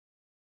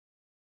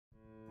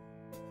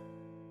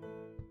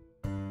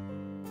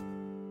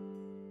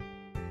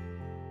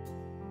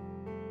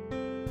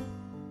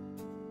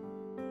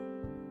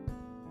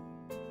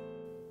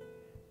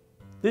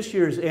This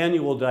year's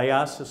annual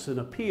Diocesan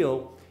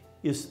Appeal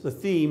is the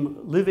theme,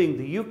 Living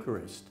the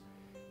Eucharist.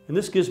 And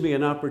this gives me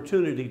an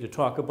opportunity to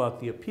talk about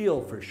the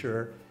appeal for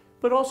sure,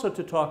 but also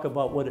to talk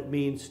about what it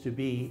means to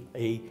be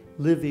a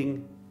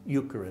living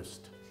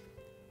Eucharist.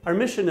 Our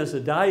mission as a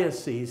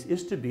diocese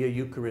is to be a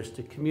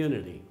Eucharistic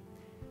community,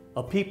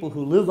 a people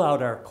who live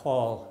out our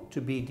call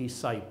to be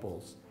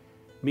disciples.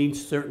 It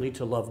means certainly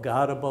to love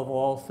God above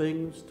all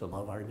things, to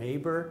love our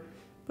neighbor,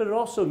 but it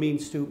also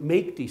means to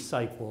make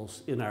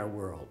disciples in our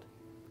world.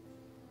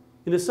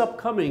 In this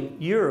upcoming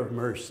year of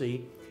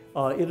mercy,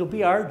 it'll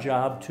be our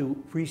job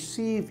to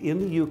receive in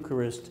the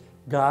Eucharist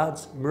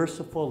God's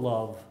merciful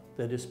love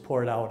that is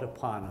poured out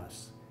upon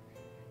us.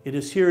 It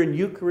is here in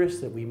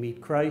Eucharist that we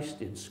meet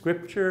Christ in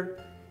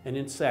Scripture and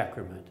in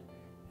sacrament,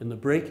 in the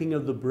breaking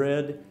of the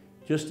bread,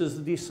 just as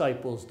the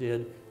disciples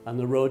did on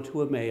the road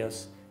to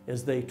Emmaus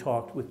as they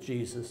talked with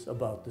Jesus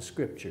about the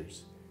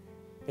Scriptures.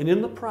 And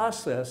in the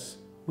process,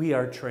 we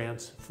are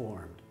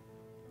transformed.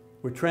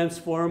 We're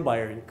transformed by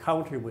our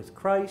encounter with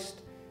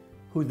Christ,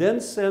 who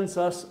then sends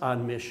us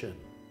on mission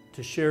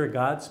to share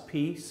God's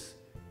peace,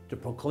 to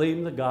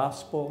proclaim the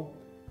gospel,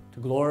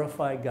 to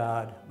glorify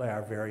God by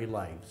our very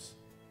lives.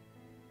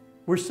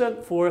 We're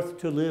sent forth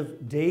to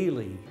live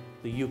daily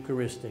the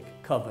Eucharistic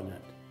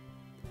covenant.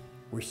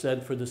 We're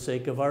sent for the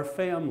sake of our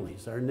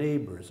families, our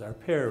neighbors, our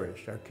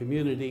parish, our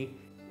community,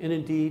 and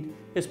indeed,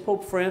 as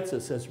Pope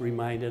Francis has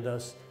reminded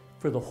us,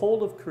 for the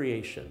whole of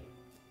creation.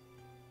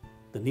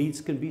 The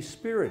needs can be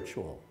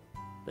spiritual,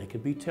 they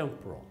can be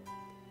temporal.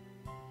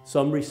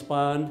 Some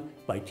respond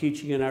by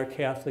teaching in our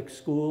Catholic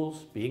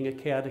schools, being a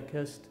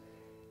catechist,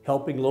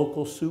 helping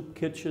local soup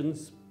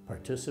kitchens,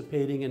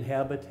 participating in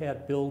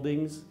habitat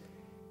buildings,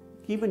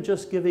 even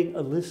just giving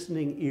a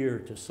listening ear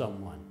to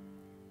someone,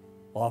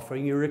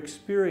 offering your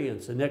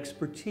experience and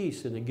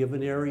expertise in a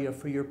given area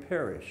for your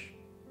parish.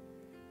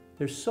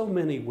 There's so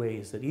many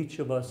ways that each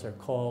of us are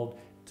called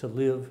to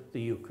live the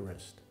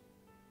Eucharist.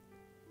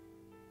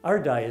 Our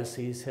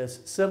diocese has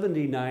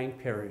 79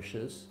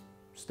 parishes,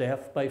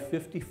 staffed by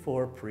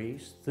 54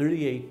 priests,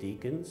 38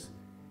 deacons,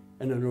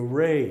 and an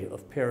array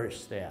of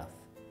parish staff.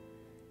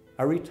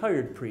 Our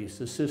retired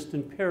priests assist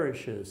in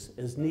parishes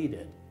as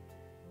needed,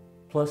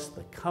 plus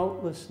the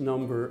countless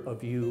number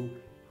of you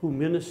who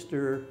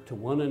minister to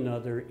one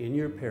another in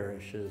your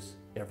parishes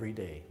every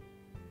day.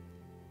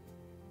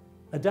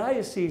 A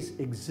diocese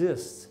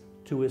exists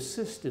to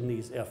assist in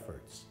these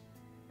efforts.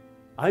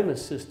 I'm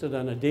assisted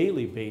on a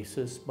daily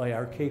basis by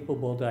our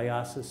capable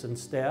diocesan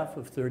staff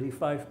of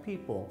 35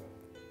 people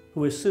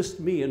who assist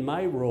me in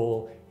my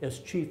role as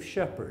chief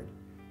shepherd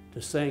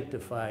to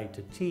sanctify,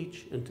 to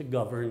teach, and to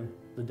govern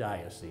the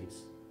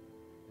diocese.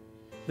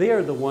 They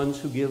are the ones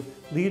who give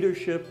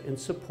leadership and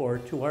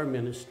support to our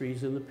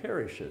ministries in the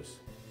parishes.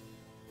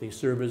 They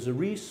serve as a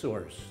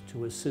resource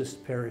to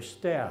assist parish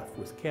staff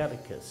with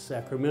catechists,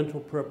 sacramental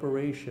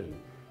preparation,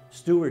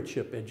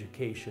 stewardship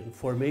education,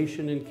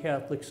 formation in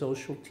Catholic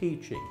social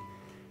teaching,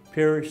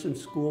 parish and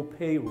school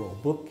payroll,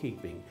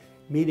 bookkeeping,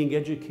 meeting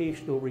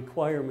educational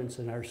requirements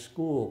in our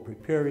school,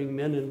 preparing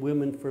men and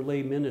women for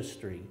lay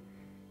ministry,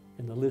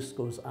 and the list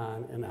goes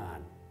on and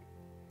on.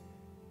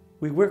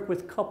 We work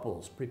with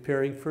couples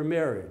preparing for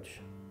marriage,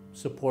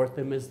 support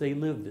them as they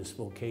live this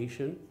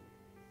vocation,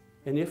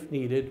 and if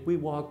needed, we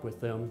walk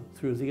with them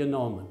through the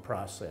annulment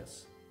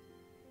process.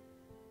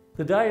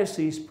 The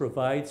diocese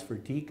provides for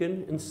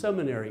deacon and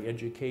seminary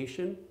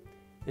education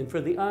and for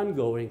the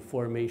ongoing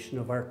formation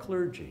of our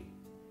clergy.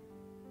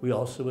 We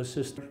also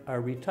assist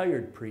our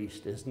retired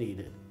priest as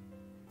needed.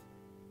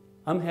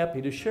 I'm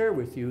happy to share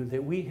with you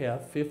that we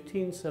have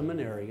 15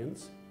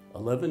 seminarians,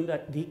 11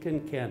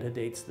 deacon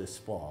candidates this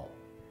fall.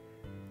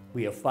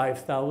 We have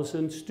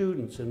 5,000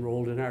 students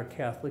enrolled in our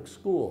Catholic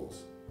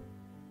schools.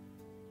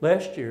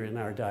 Last year in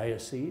our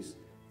diocese,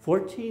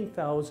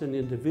 14,000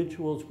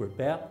 individuals were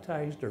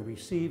baptized or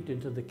received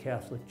into the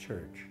Catholic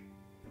Church.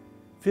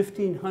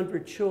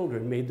 1,500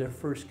 children made their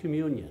first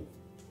communion.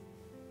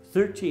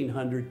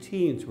 1,300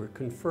 teens were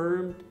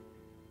confirmed,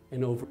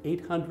 and over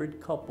 800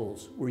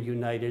 couples were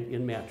united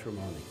in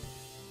matrimony.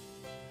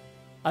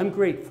 I'm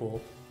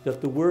grateful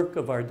that the work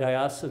of our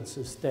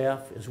diocesan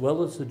staff, as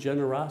well as the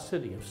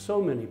generosity of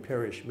so many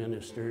parish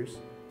ministers,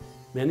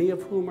 many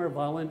of whom are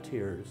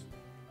volunteers,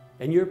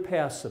 and your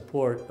past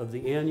support of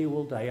the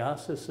annual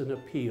Diocesan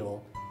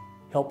Appeal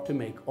helped to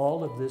make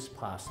all of this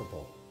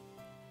possible.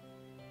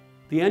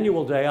 The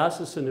annual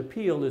Diocesan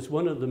Appeal is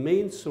one of the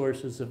main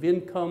sources of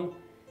income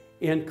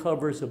and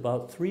covers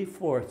about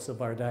 3/4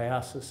 of our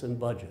diocesan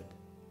budget.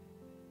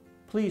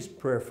 Please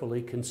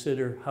prayerfully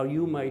consider how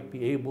you might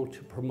be able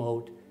to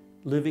promote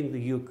living the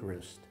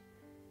Eucharist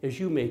as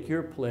you make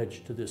your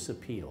pledge to this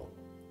appeal.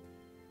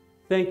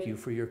 Thank you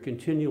for your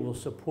continual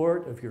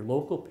support of your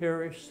local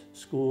parish,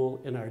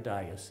 school, and our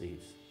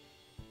diocese.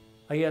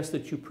 I ask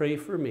that you pray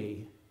for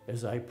me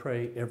as I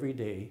pray every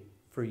day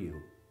for you.